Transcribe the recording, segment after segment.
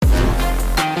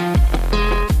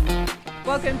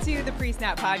Welcome to the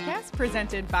Pre-Snap Podcast,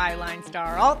 presented by Line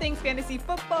Star. All things fantasy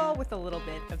football with a little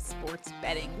bit of sports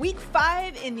betting. Week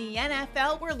 5 in the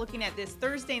NFL, we're looking at this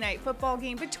Thursday night football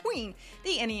game between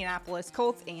the Indianapolis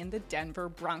Colts and the Denver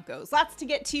Broncos. Lots to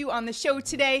get to on the show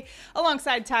today.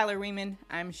 Alongside Tyler Weeman,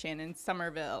 I'm Shannon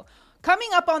Somerville. Coming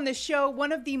up on the show,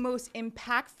 one of the most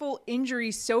impactful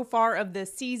injuries so far of the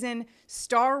season.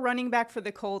 Star running back for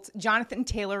the Colts, Jonathan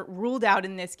Taylor, ruled out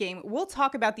in this game. We'll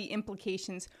talk about the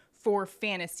implications for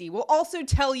fantasy. We'll also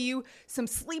tell you some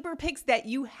sleeper picks that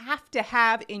you have to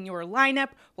have in your lineup.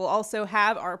 We'll also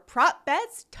have our prop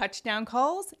bets, touchdown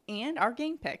calls, and our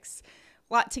game picks.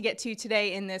 A lot to get to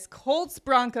today in this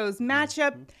Colts-Broncos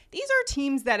matchup. These are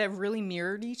teams that have really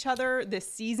mirrored each other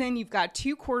this season. You've got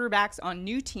two quarterbacks on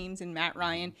new teams in Matt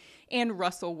Ryan and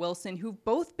Russell Wilson, who've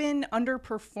both been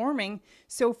underperforming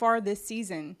so far this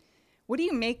season. What do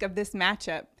you make of this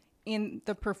matchup in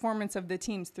the performance of the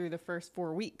teams through the first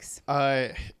 4 weeks?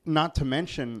 Not to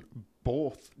mention,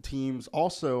 both teams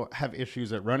also have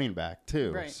issues at running back,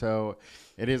 too. Right. So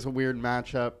it is a weird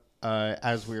matchup.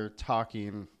 As we were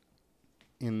talking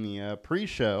in the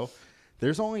pre-show,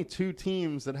 there's only two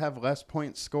teams that have less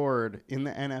points scored in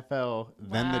the NFL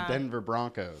than the Denver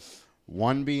Broncos.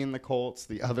 One being the Colts,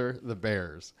 the other the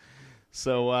Bears.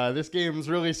 So this game's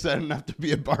really setting up to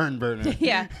be a barn burner.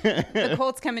 Yeah. The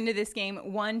Colts come into this game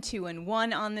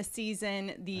 1-2-1 on the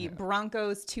season. The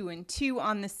Broncos 2-2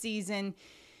 on the season.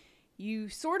 You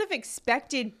sort of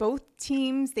expected both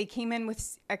teams. They came in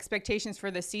with expectations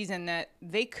for the season that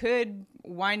they could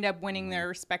wind up winning their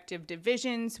respective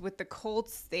divisions. With the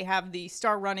Colts, they have the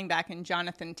star running back in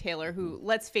Jonathan Taylor, who,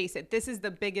 let's face it, this is the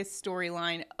biggest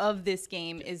storyline of this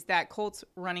game, is that Colts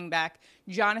running back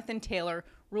Jonathan Taylor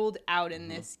ruled out in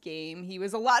this game. He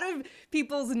was a lot of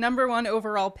people's number one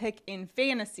overall pick in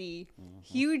fantasy.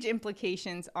 Huge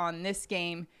implications on this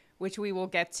game, which we will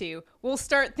get to. We'll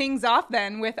start things off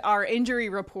then with our injury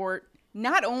report.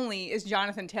 Not only is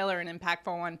Jonathan Taylor an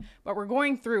impactful one, but we're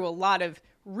going through a lot of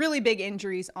really big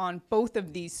injuries on both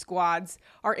of these squads.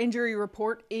 Our injury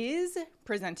report is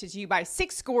presented to you by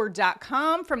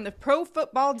SixScore.com from the Pro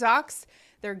Football Docs.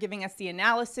 They're giving us the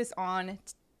analysis on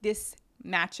this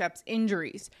matchup's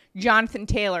injuries. Jonathan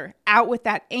Taylor out with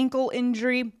that ankle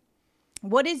injury.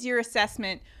 What is your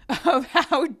assessment of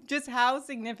how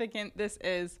significant this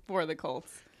is for the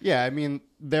Colts? Yeah, I mean,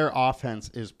 their offense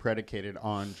is predicated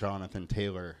on Jonathan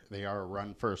Taylor. They are a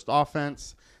run-first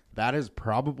offense. That is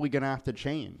probably going to have to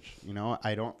change. You know,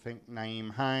 I don't think Nyheim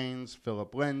Hines,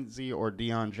 Phillip Lindsay, or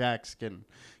Deion Jackson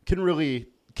can really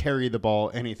carry the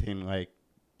ball anything like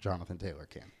Jonathan Taylor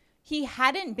can. He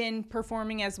hadn't been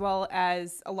performing as well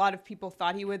as a lot of people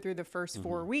thought he would through the first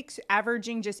 4 weeks,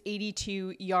 averaging just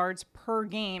 82 yards per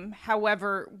game.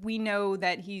 However, we know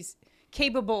that he's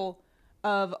capable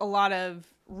of a lot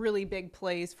of really big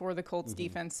plays for the Colts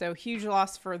defense, so huge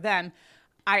loss for them.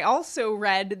 I also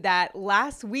read that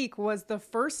last week was the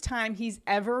first time he's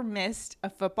ever missed a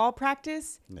football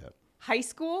practice, high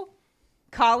school,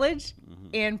 college,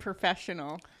 and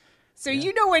professional. So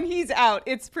you know when he's out,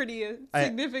 it's pretty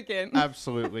significant.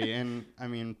 Absolutely. And, I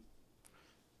mean,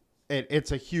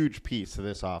 it's a huge piece of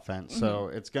this offense. So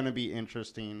it's going to be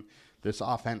interesting. This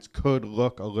offense could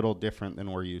look a little different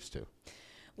than we're used to.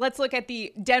 Let's look at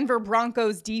the Denver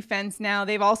Broncos defense now.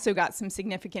 They've also got some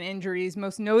significant injuries,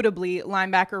 most notably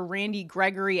linebacker Randy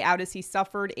Gregory out as he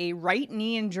suffered a right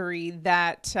knee injury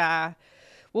that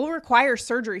will require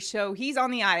surgery. So he's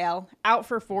on the IL, out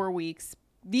for 4 weeks.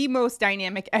 The most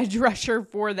dynamic edge rusher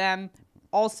for them.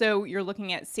 Also, you're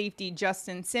looking at safety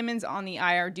Justin Simmons on the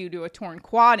IR due to a torn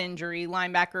quad injury.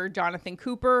 Linebacker Jonathan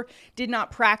Cooper did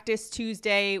not practice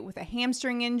Tuesday with a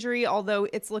hamstring injury, although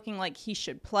it's looking like he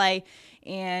should play.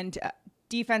 And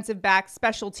defensive back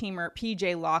special teamer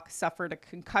PJ Locke suffered a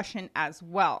concussion as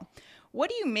well. What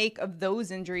do you make of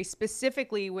those injuries,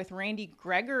 specifically with Randy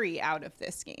Gregory out of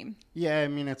this game? Yeah, I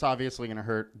mean, it's obviously going to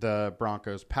hurt the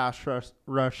Broncos' pass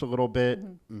rush a little bit.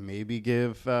 Maybe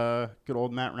give good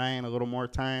old Matt Ryan a little more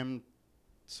time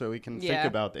so he can think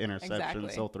about the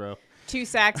interceptions he'll throw. 2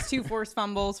 sacks, 2 forced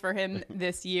fumbles for him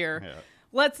this year. Yeah.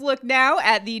 Let's look now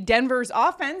at the Denver's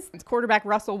offense. Quarterback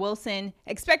Russell Wilson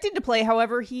expected to play.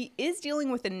 However, he is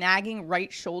dealing with a nagging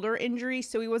right shoulder injury,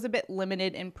 so he was a bit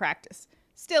limited in practice.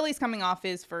 Still, he's coming off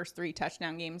his first 3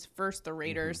 touchdown games, first the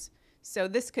Raiders. So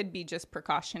this could be just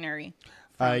precautionary.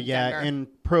 Yeah, and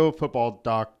Pro Football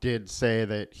Doc did say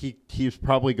that he's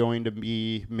probably going to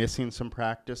be missing some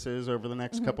practices over the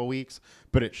next couple weeks,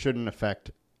 but it shouldn't affect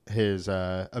his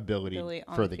ability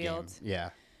for the game.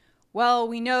 Yeah. Well,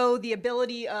 we know the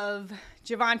ability of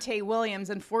Javonte Williams.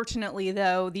 Unfortunately,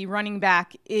 though, the running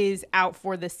back is out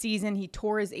for the season. He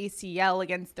tore his ACL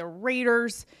against the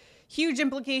Raiders. Huge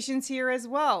implications here as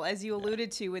well, as you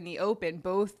alluded to in the open.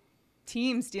 Both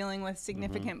teams dealing with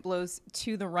significant blows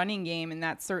to the running game, and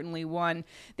that's certainly one.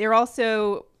 They're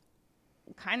also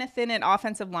kind of thin at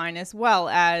offensive line as well,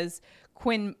 as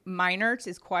Quinn Meinerz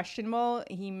is questionable.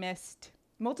 He missed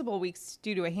multiple weeks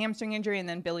due to a hamstring injury, and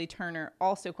then Billy Turner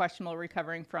also questionable,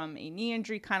 recovering from a knee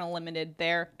injury, kind of limited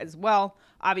there as well.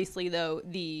 Obviously, though,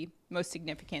 the most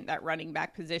significant, that running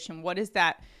back position. What does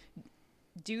that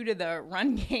do to the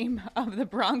run game of the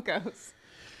Broncos?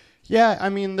 Yeah, I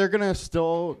mean, they're going to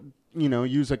still,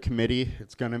 use a committee.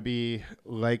 It's going to be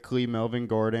likely Melvin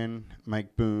Gordon,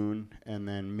 Mike Boone, and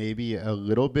then maybe a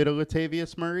little bit of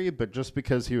Latavius Murray, but just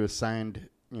because he was signed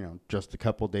just a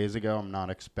couple days ago, I'm not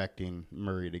expecting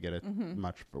Murray to get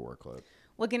much of a workload.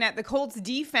 Looking at the Colts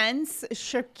defense,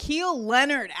 Shaquille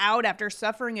Leonard out after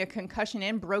suffering a concussion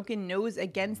and broken nose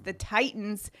against the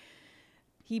Titans.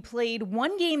 He played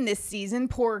one game this season,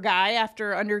 poor guy,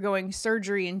 after undergoing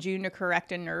surgery in June to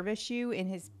correct a nerve issue in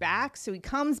his back. So he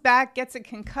comes back, gets a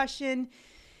concussion.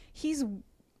 He's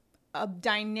a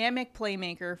dynamic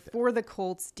playmaker for the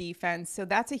Colts defense. So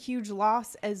that's a huge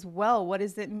loss as well. What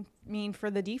does it mean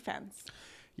for the defense?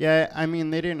 Yeah, I mean,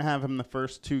 they didn't have him the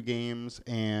first two games,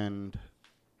 and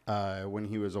when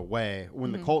he was away,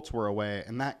 when the Colts were away,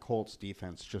 and that Colts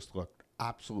defense just looked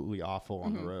absolutely awful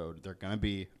on the road. They're going to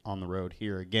be on the road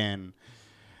here again.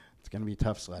 It's going to be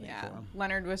tough sledding for him.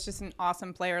 Leonard was just an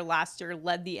awesome player last year,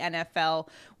 led the NFL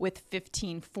with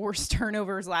 15 forced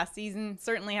turnovers last season.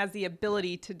 Certainly has the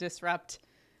ability to disrupt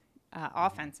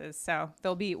offenses, so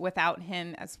they'll be without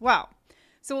him as well.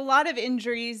 So a lot of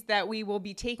injuries that we will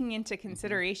be taking into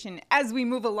consideration as we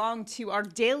move along to our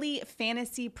daily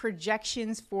fantasy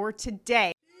projections for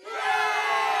today.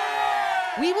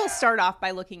 We will start off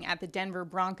by looking at the Denver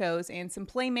Broncos and some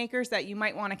playmakers that you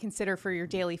might want to consider for your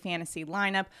daily fantasy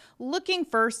lineup. Looking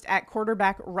first at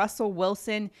quarterback Russell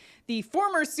Wilson. The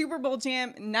former Super Bowl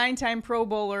champ, 9-time Pro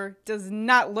Bowler, does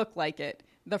not look like it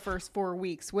the first 4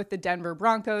 weeks with the Denver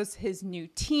Broncos, his new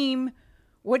team.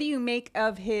 What do you make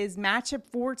of his matchup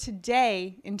for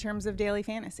today in terms of daily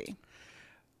fantasy?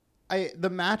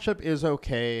 The matchup is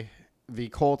okay. The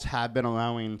Colts have been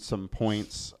allowing some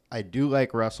points. I do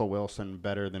like Russell Wilson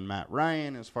better than Matt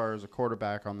Ryan as far as a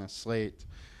quarterback on this slate.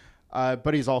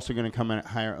 But he's also going to come in at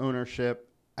higher ownership.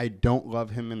 I don't love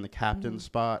him in the captain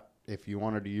spot. If you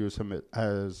wanted to use him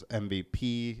as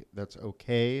MVP, that's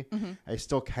okay. I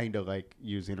still kind of like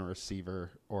using a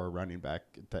receiver or a running back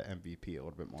to MVP a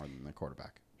little bit more than the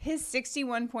quarterback. His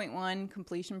 61.1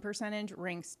 completion percentage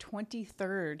ranks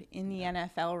 23rd in the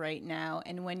NFL right now.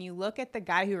 And when you look at the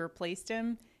guy who replaced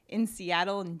him in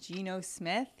Seattle and Geno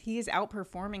Smith, he is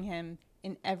outperforming him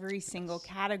in every single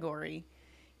category.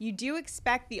 You do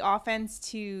expect the offense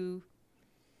to,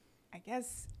 I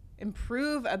guess,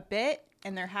 improve a bit.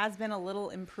 And there has been a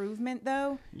little improvement,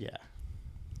 though. Yeah.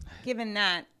 Given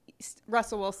that,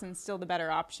 Russell Wilson's still the better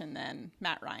option than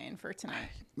Matt Ryan for tonight.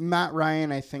 Matt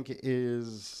Ryan, I think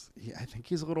he's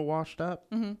a little washed up.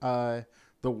 The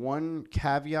one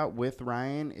caveat with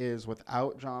Ryan is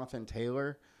without Jonathan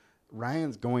Taylor,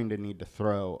 Ryan's going to need to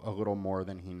throw a little more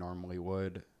than he normally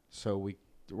would. So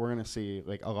we're going to see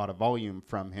like a lot of volume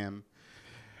from him,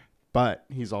 but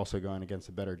he's also going against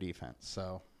a better defense.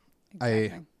 So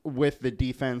Exactly. With the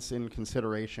defense in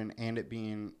consideration and it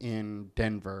being in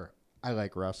Denver, I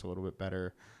like Russ a little bit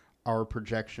better. Our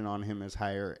projection on him is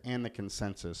higher, and the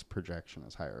consensus projection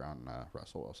is higher on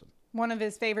Russell Wilson. One of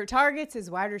his favorite targets is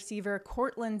wide receiver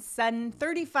Courtland Sutton.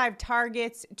 35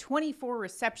 targets, 24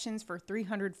 receptions for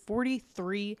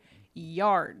 343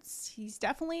 yards. He's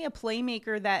definitely a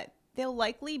playmaker that they'll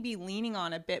likely be leaning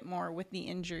on a bit more with the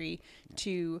injury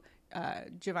to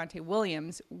Javonte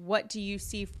Williams. What do you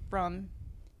see from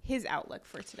his outlook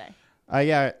for today?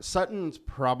 Yeah, Sutton's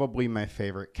probably my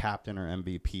favorite captain or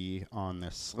MVP on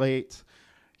this slate.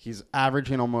 He's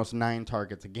averaging almost 9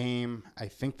 targets a game. I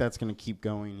think that's going to keep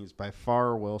going. He's by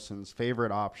far Wilson's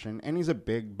favorite option, and he's a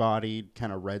big-bodied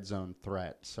kind of red zone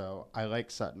threat. So I like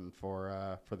Sutton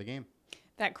for the game.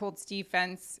 That Colts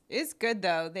defense is good,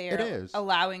 though. They are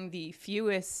allowing the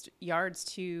fewest yards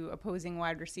to opposing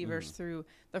wide receivers through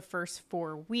the first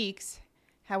 4 weeks.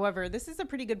 However, this is a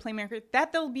pretty good playmaker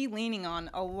that they'll be leaning on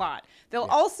a lot. They'll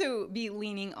also be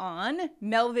leaning on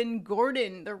Melvin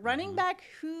Gordon, the running back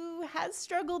who has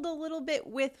struggled a little bit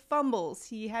with fumbles.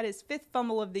 He had his 5th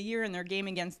fumble of the year in their game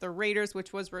against the Raiders,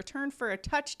 which was returned for a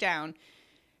touchdown.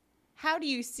 How do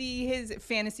you see his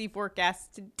fantasy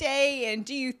forecast today, and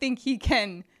do you think he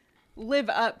can live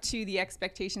up to the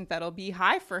expectations that'll be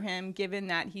high for him, given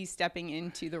that he's stepping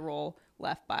into the role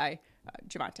left by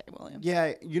Javonte Williams.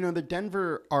 Yeah, the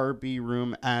Denver RB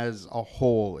room as a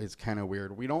whole is kind of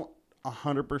weird. We don't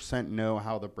 100% know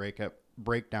how the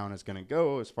breakdown is going to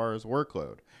go as far as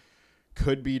workload.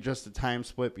 Could be just a time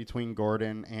split between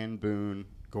Gordon and Boone.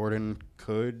 Gordon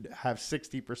could have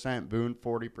 60%, Boone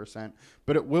 40%,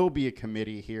 but it will be a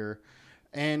committee here.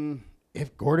 And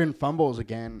if Gordon fumbles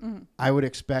again, I would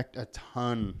expect a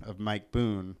ton of Mike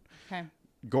Boone. Okay.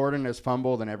 Gordon has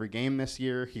fumbled in every game this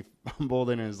year. He fumbled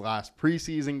in his last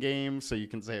preseason game, so you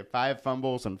can say 5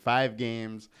 fumbles in 5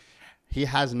 games. He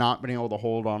has not been able to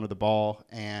hold onto the ball,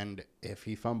 and if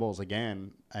he fumbles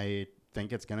again, I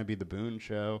think it's going to be the Boone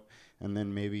show, and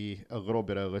then maybe a little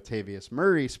bit of Latavius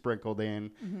Murray sprinkled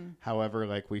in. However,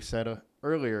 like we said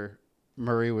earlier,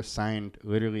 Murray was signed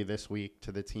literally this week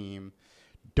to the team.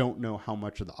 Don't know how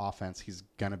much of the offense he's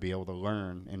going to be able to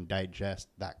learn and digest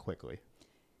that quickly.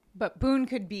 But Boone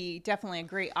could be definitely a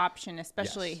great option,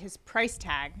 especially his price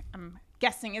tag, I'm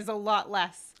guessing, is a lot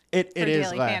less It is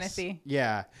daily less. fantasy.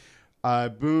 Yeah.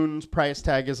 Boone's price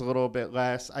tag is a little bit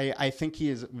less. I think he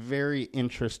is a very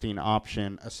interesting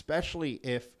option, especially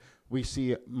if we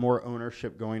see more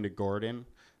ownership going to Gordon.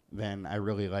 Then I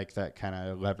really like that kind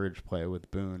of leverage play with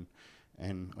Boone.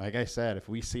 And like I said, if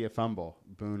we see a fumble,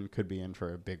 Boone could be in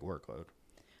for a big workload.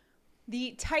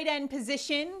 The tight end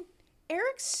position,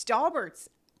 Eric Stallbert's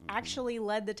actually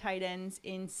led the tight ends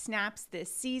in snaps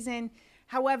this season.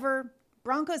 However,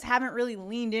 Broncos haven't really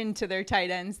leaned into their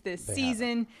tight ends this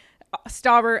season.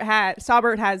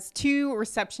 Stallbert has 2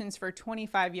 receptions for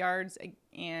 25 yards.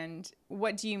 And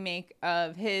what do you make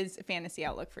of his fantasy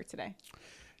outlook for today?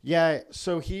 Yeah,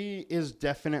 so he is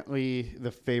definitely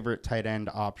the favorite tight end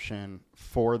option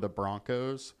for the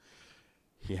Broncos.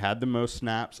 He had the most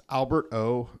snaps. Albert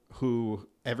O, who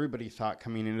everybody thought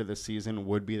coming into the season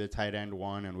would be the tight end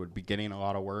 1 and would be getting a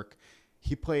lot of work,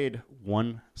 he played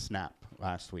 1 snap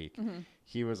last week.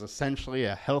 He was essentially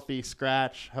a healthy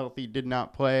scratch. Healthy did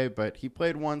not play, but he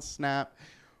played 1 snap.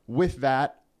 With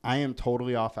that, I am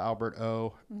totally off Albert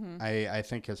O. I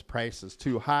think his price is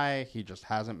too high. He just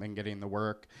hasn't been getting the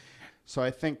work. So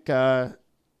I think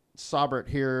Stallbert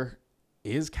here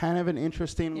is kind of an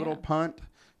interesting little punt.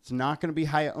 It's not going to be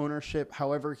high ownership.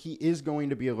 However, he is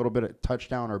going to be a little bit of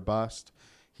touchdown or bust.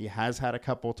 He has had a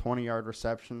couple 20-yard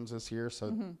receptions this year,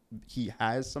 so he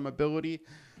has some ability,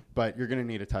 but you're going to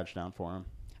need a touchdown for him.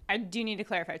 I do need to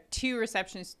clarify. 2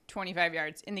 receptions, 25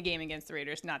 yards in the game against the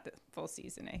Raiders, not the full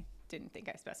season. I didn't think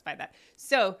I specified that.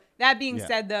 So that being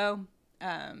said, though,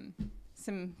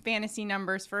 some fantasy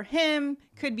numbers for him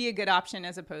could be a good option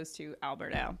as opposed to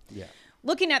Albert O. Yeah.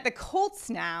 Looking at the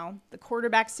Colts now, the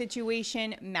quarterback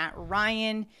situation, Matt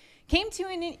Ryan came to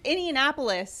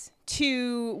Indianapolis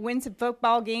to win some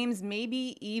football games,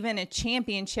 maybe even a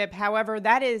championship. However,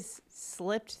 that is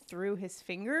slipped through his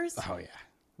fingers. Oh,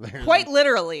 yeah. Quite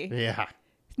literally. Yeah.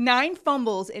 9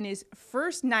 fumbles in his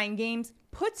first 9 games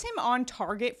puts him on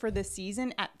target for the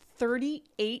season at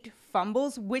 38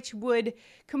 fumbles, which would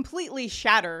completely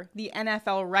shatter the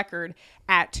NFL record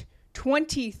at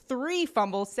 23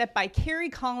 fumbles set by Kerry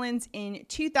Collins in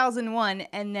 2001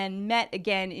 and then met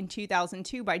again in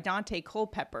 2002 by Dante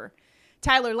Culpepper.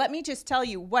 Tyler, let me just tell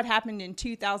you what happened in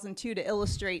 2002 to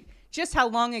illustrate just how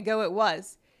long ago it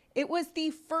was. It was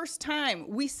the first time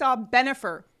we saw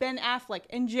Bennifer, Ben Affleck,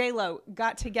 and J-Lo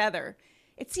got together.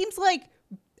 It seems like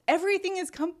everything has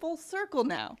come full circle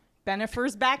now.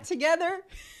 Bennifer's back together,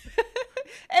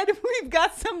 and we've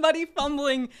got somebody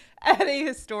fumbling at a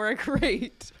historic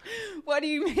rate. What do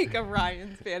you make of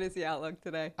Ryan's fantasy outlook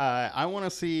today? I want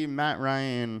to see Matt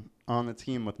Ryan on the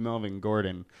team with Melvin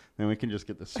Gordon. Then we can just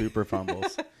get the super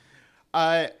fumbles.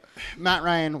 Matt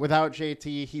Ryan, without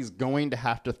JT, he's going to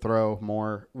have to throw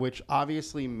more, which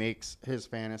obviously makes his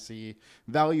fantasy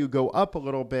value go up a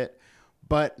little bit.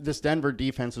 But this Denver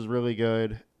defense is really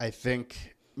good. I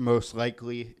think most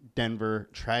likely Denver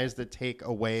tries to take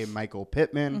away Michael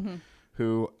Pittman,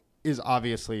 who is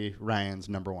obviously Ryan's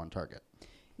number 1 target.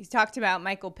 He's talked about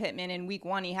Michael Pittman in week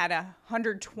 1. He had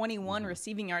 121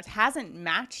 receiving yards. Hasn't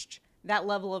matched that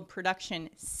level of production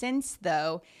since,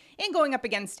 though, and going up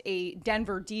against a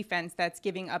Denver defense that's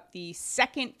giving up the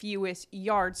 2nd fewest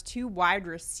yards to wide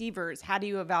receivers. How do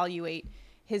you evaluate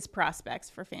his prospects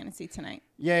for fantasy tonight?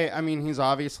 Yeah, I mean, he's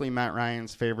obviously Matt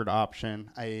Ryan's favorite option.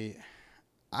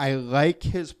 I like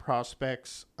his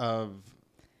prospects of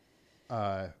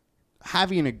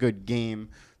having a good game.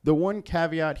 The one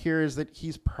caveat here is that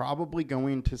he's probably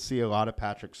going to see a lot of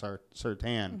Patrick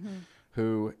Surtain,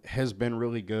 who has been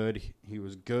really good. He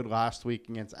was good last week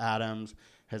against Adams,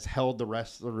 has held the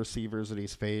rest of the receivers that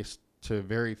he's faced to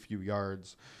very few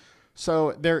yards.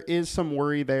 So there is some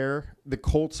worry there. The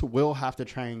Colts will have to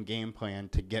try and game plan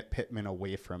to get Pittman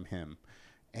away from him.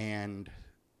 And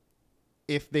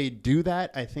if they do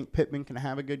that, I think Pittman can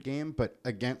have a good game. But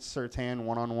against Surtain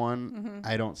one-on-one,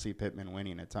 I don't see Pittman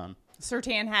winning a ton.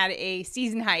 Surtain had a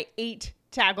season-high 8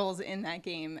 tackles in that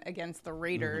game against the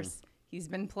Raiders. He's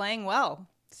been playing well.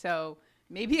 So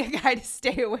maybe a guy to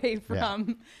stay away from.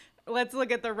 Yeah. Let's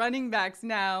look at the running backs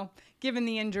now. Given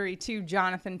the injury to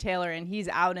Jonathan Taylor, and he's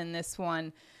out in this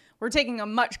one, we're taking a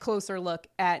much closer look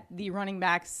at the running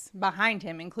backs behind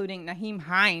him, including Nyheim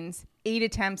Hines, 8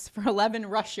 attempts for 11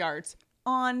 rush yards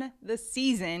on the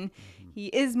season. He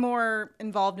is more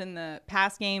involved in the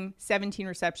pass game, 17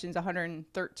 receptions,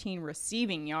 113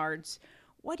 receiving yards.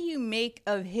 What do you make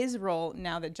of his role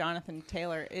now that Jonathan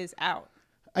Taylor is out?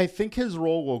 I think his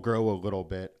role will grow a little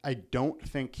bit. I don't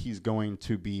think he's going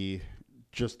to be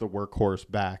just the workhorse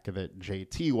back that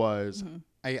JT was.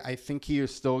 I think he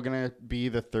is still going to be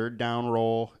the third down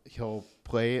role. He'll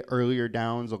play earlier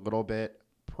downs a little bit,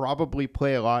 probably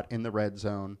play a lot in the red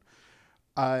zone.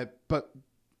 But,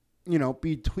 you know,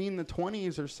 between the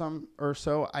 20s or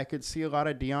so, I could see a lot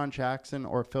of Deion Jackson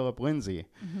or Phillip Lindsay.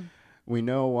 We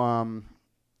know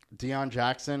Deion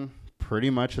Jackson pretty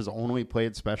much has only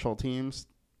played special teams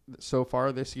so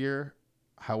far this year.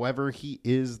 However, he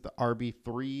is the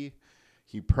RB3.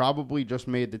 He probably just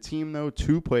made the team, though,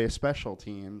 to play special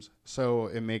teams. So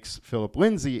it makes Phillip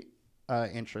Lindsay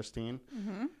interesting,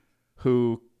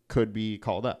 who could be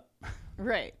called up.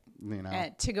 Right. You know,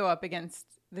 to go up against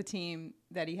the team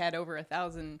that he had over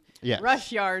 1,000 yes.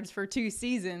 rush yards for 2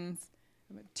 seasons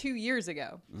 2 years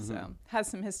ago. So has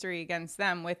some history against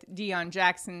them with Deion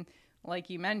Jackson, like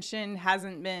you mentioned,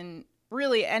 hasn't been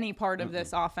really any part of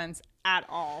this offense at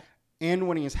all. And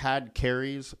when he's had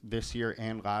carries this year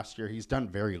and last year, he's done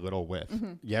very little with.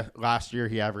 Yeah, last year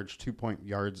he averaged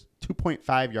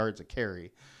 2.5 yards a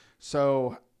carry.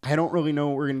 So I don't really know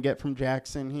what we're going to get from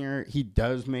Jackson here. He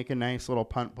does make a nice little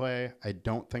punt play. I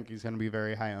don't think he's going to be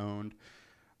very high owned.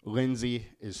 Lindsay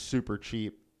is super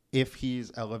cheap. If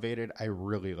he's elevated, I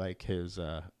really like his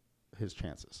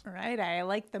chances. All right. I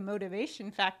like the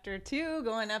motivation factor, too,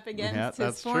 going up against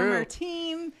his former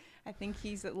team. I think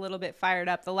he's a little bit fired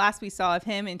up. The last we saw of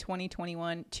him in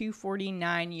 2021,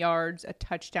 249 yards, a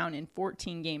touchdown in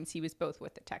 14 games. He was both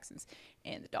with the Texans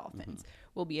and the Dolphins.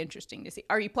 Will be interesting to see.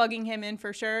 Are you plugging him in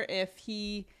for sure if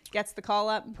he gets the call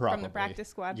up from the practice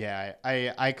squad? Yeah,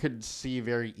 I could see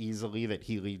very easily that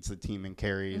he leads the team in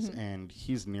carries, and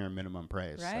he's near minimum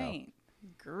price. Right. So.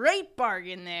 Great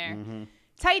bargain there.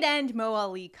 Tight end Mo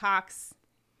Ali Cox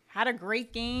had a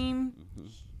great game.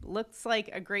 Looks like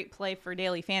a great play for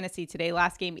daily fantasy today.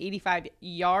 Last game, 85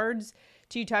 yards,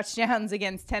 2 touchdowns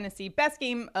against Tennessee. Best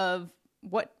game of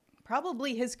what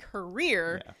probably his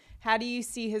career. Yeah. How do you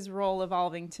see his role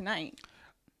evolving tonight?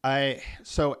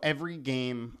 So every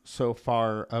game so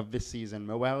far of this season,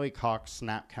 Mo Ali Cox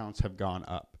snap counts have gone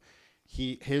up.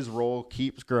 His role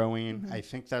keeps growing. I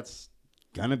think that's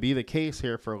going to be the case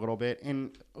here for a little bit.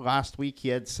 And last week he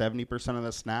had 70% of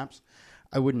the snaps.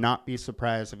 I would not be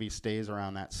surprised if he stays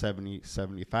around that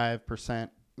 75%,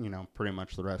 pretty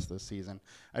much the rest of the season.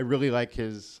 I really like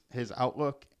his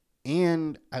outlook,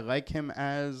 and I like him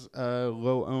as a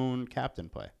low-owned captain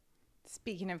play.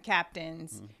 Speaking of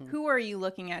captains, who are you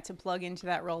looking at to plug into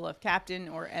that role of captain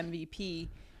or MVP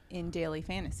in daily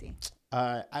fantasy?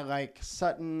 I like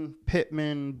Sutton,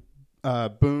 Pittman,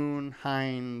 Boone,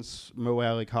 Hines, Mo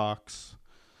Ali Cox.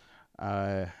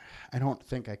 I don't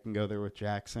think I can go there with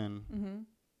Jackson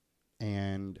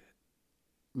and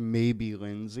maybe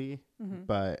Lindsay,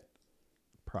 but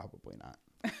probably not.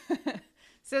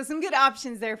 So some good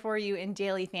options there for you in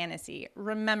daily fantasy.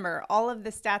 Remember, all of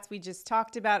the stats we just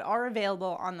talked about are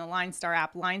available on the LineStar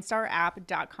app,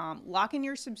 linestarapp.com. Lock in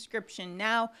your subscription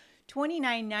now.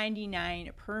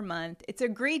 $29.99 per month. It's a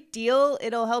great deal.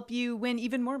 It'll help you win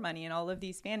even more money in all of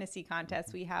these fantasy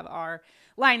contests. We have our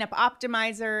lineup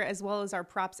optimizer as well as our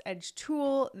Props Edge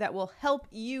tool that will help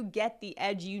you get the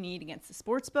edge you need against the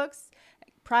sports books,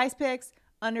 Prize Picks,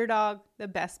 Underdog, the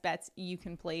best bets you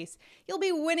can place. You'll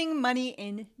be winning money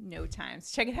in no time.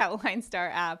 So check it out,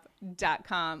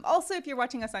 linestarapp.com. Also, if you're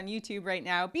watching us on YouTube right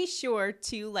now, be sure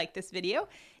to like this video.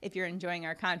 If you're enjoying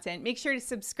our content, make sure to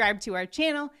subscribe to our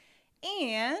channel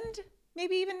and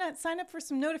maybe even sign up for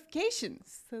some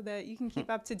notifications so that you can keep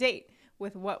up to date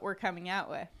with what we're coming out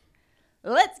with.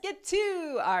 Let's get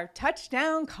to our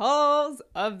touchdown calls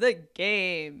of the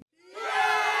game.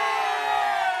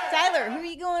 Tyler, who are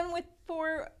you going with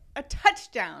for a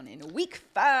touchdown in week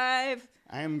 5?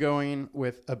 I am going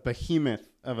with a behemoth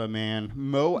of a man,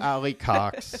 Mo Ali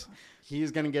Cox.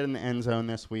 He's going to get in the end zone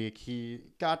this week. He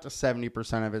got to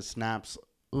 70% of his snaps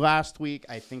last week.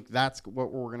 I think that's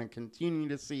what we're going to continue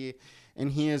to see. And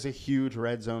he is a huge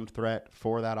red zone threat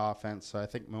for that offense. So I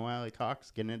think Mo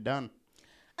Alley-Cox getting it done.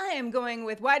 I am going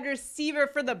with wide receiver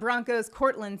for the Broncos,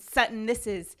 Courtland Sutton. This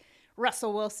is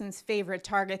Russell Wilson's favorite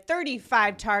target.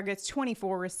 35 targets,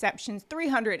 24 receptions,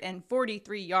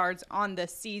 343 yards on the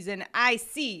season. I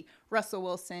see Russell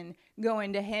Wilson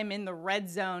going to him in the red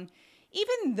zone.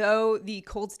 Even though the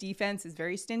Colts defense is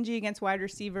very stingy against wide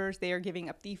receivers, they are giving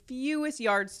up the fewest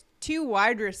yards to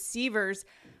wide receivers.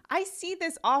 I see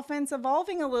this offense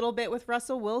evolving a little bit with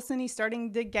Russell Wilson. He's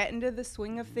starting to get into the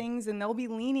swing of things, and they'll be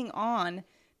leaning on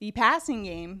the passing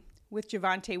game with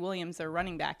Javonte Williams, their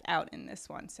running back, out in this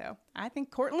one. So I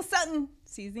think Courtland Sutton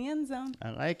sees the end zone. I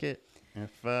like it.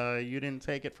 If you didn't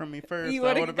take it from me first, You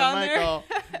that would've would have been my call.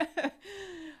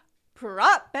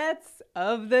 Prop bets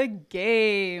of the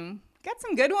game. Got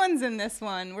some good ones in this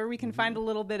one where we can find a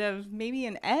little bit of maybe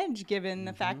an edge given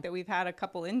the fact that we've had a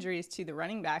couple injuries to the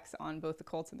running backs on both the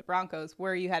Colts and the Broncos.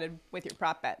 Where are you headed with your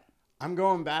prop bet? I'm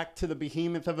going back to the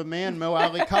behemoth of a man, Mo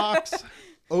Alley-Cox.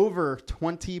 Over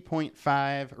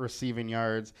 20.5 receiving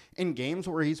yards in games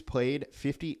where he's played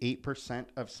 58%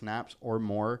 of snaps or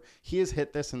more. He has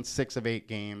hit this in 6 of 8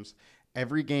 games.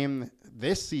 Every game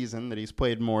this season that he's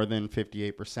played more than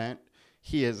 58%,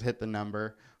 he has hit the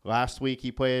number. Last week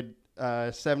he played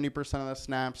 70% of the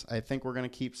snaps. I think we're going to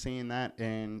keep seeing that,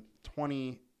 and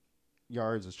 20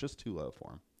 yards is just too low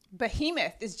for him.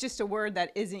 Behemoth is just a word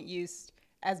that isn't used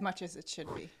as much as it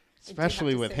should be.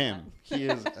 Especially with him. He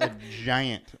is a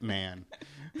giant man.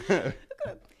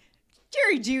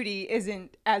 Jerry Jeudy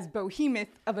isn't as behemoth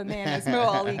of a man as Mo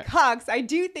Alley-Cox. I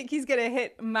do think he's going to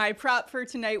hit my prop for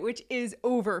tonight, which is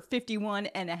over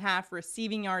 51.5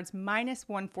 receiving yards, minus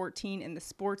 114 in the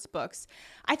sports books.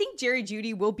 I think Jerry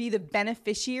Jeudy will be the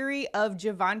beneficiary of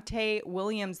Javonte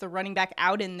Williams, the running back,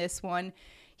 out in this one.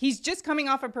 He's just coming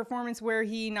off a performance where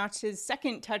he notched his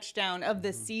second touchdown of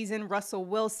the season. Russell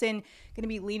Wilson going to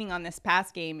be leaning on this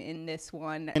pass game in this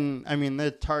one. And, I mean,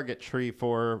 the target tree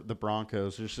for the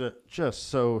Broncos is just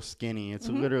so skinny. It's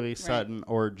literally Sutton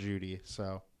or Jeudy.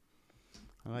 So,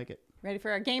 I like it. Ready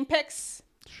for our game picks?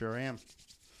 Sure am.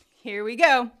 Here we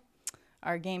go.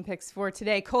 Our game picks for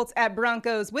today. Colts at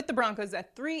Broncos, with the Broncos a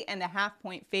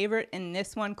 3.5-point favorite in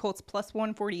this one. Colts plus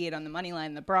 148 on the money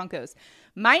line. The Broncos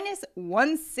minus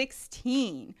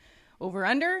 116. Over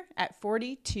under at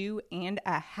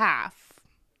 42.5.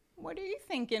 What are you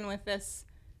thinking with this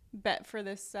bet for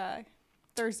this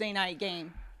Thursday night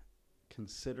game?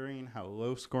 Considering how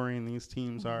low scoring these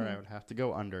teams are, I would have to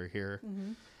go under here.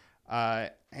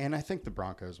 And I think the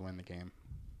Broncos win the game.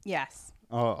 Yes.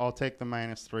 I'll take the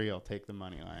 -3. I'll take the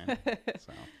money line.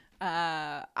 So.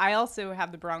 I also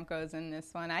have the Broncos in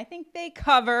this one. I think they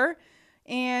cover.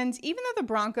 And even though the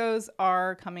Broncos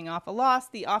are coming off a loss,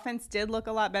 the offense did look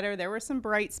a lot better. There were some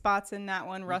bright spots in that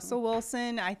one. Russell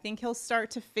Wilson, I think he'll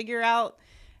start to figure out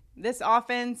this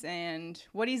offense and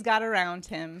what he's got around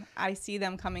him. I see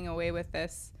them coming away with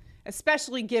this,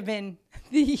 especially given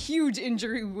the huge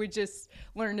injury we just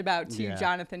learned about to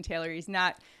Jonathan Taylor. He's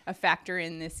not a factor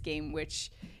in this game,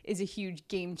 which is a huge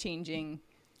game-changing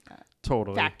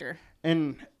factor.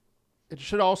 And it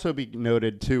should also be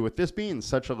noted, too, with this being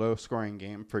such a low-scoring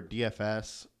game for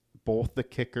DFS, both the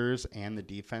kickers and the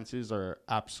defenses are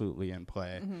absolutely in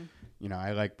play. You know,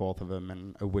 I like both of them,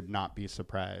 and I would not be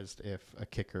surprised if a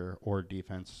kicker or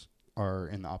defense are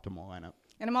in the optimal lineup.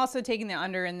 And I'm also taking the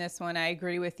under in this one. I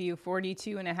agree with you.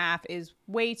 42.5 is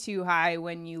way too high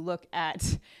when you look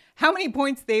at how many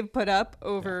points they've put up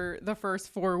over the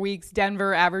first 4 weeks.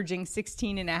 Denver averaging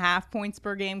 16.5 points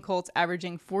per game. Colts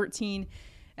averaging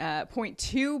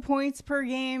 14.2 points per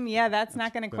game. Yeah, that's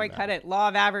not going to quite cut it. Law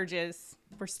of averages.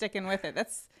 We're sticking with it.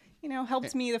 That's,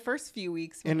 helped me the first few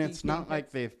weeks. And it's not like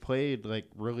they've played like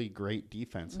really great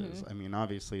defenses. I mean,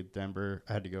 obviously Denver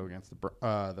had to go against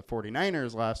the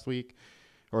 49ers last week.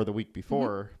 Or the week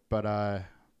before, but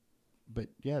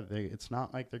yeah, it's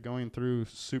not like they're going through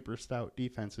super stout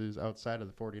defenses outside of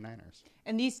the 49ers.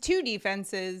 And these two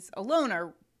defenses alone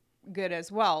are good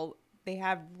as well. They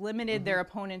have limited their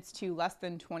opponents to less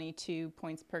than 22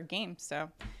 points per game. So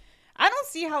I don't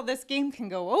see how this game can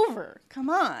go over. Come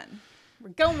on.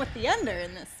 We're going with the under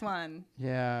in this one.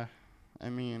 Yeah, I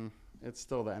mean, it's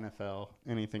still the NFL.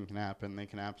 Anything can happen.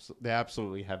 They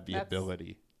absolutely have the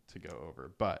ability to go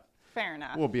over, but fair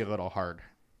enough. Will be a little hard.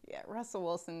 Yeah, Russell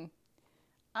Wilson,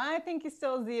 I think he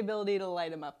still has the ability to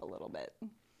light him up a little bit.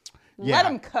 Yeah, let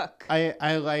him cook.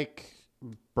 I like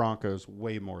Broncos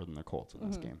way more than the Colts in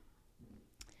this game.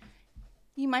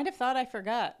 You might have thought I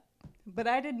forgot, but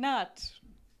I did not.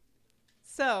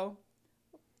 So,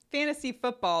 fantasy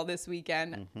football this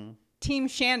weekend. Mm-hmm. Team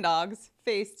Shandogs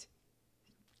faced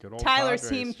Good old Tyler's Padres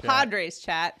team, chat. Padres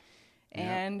Chat.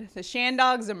 And the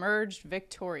Shandogs emerged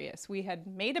victorious. We had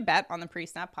made a bet on the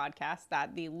Pre-Snap podcast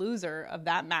that the loser of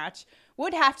that match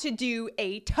would have to do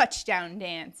a touchdown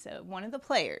dance of one of the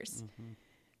players. Mm-hmm.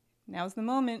 Now's the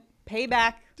moment.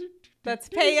 Payback. Let's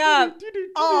pay up.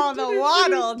 Oh, the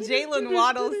Waddle. Jalen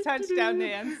Waddle's touchdown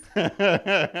dance.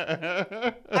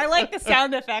 I like the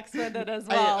sound effects with it as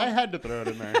well. I had to throw it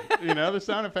in there. You know, the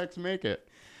sound effects make it.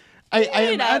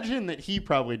 I imagine that he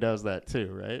probably does that too,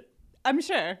 right? I'm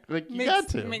sure. Like, you got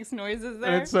to. Makes noises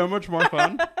there. And it's so much more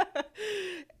fun.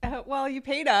 Well, you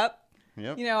paid up.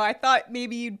 Yep. You know, I thought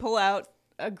maybe you'd pull out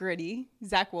a gritty.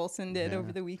 Zach Wilson did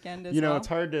over the weekend as well. You know, it's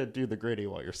hard to do the gritty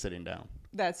while you're sitting down.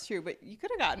 That's true, but you could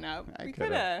have gotten up. I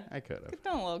could have.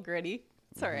 Done a little gritty.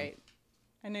 It's all right.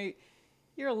 I know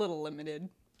you're a little limited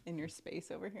in your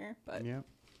space over here, but Yeah.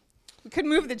 we could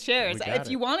move the chairs. We got If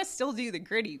you want to still do the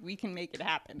gritty, we can make it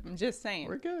happen. I'm just saying.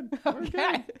 We're good. Okay. We're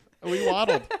good. We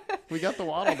waddled. We got the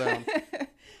waddle down.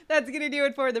 That's going to do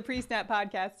it for the Pre-Snap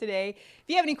podcast today. If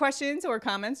you have any questions or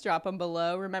comments, drop them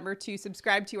below. Remember to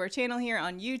subscribe to our channel here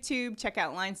on YouTube. Check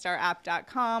out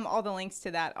linestarapp.com. All the links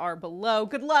to that are below.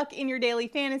 Good luck in your daily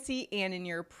fantasy and in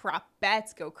your prop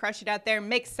bets. Go crush it out there.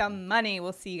 Make some money.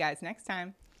 We'll see you guys next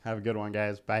time. Have a good one,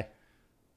 guys. Bye.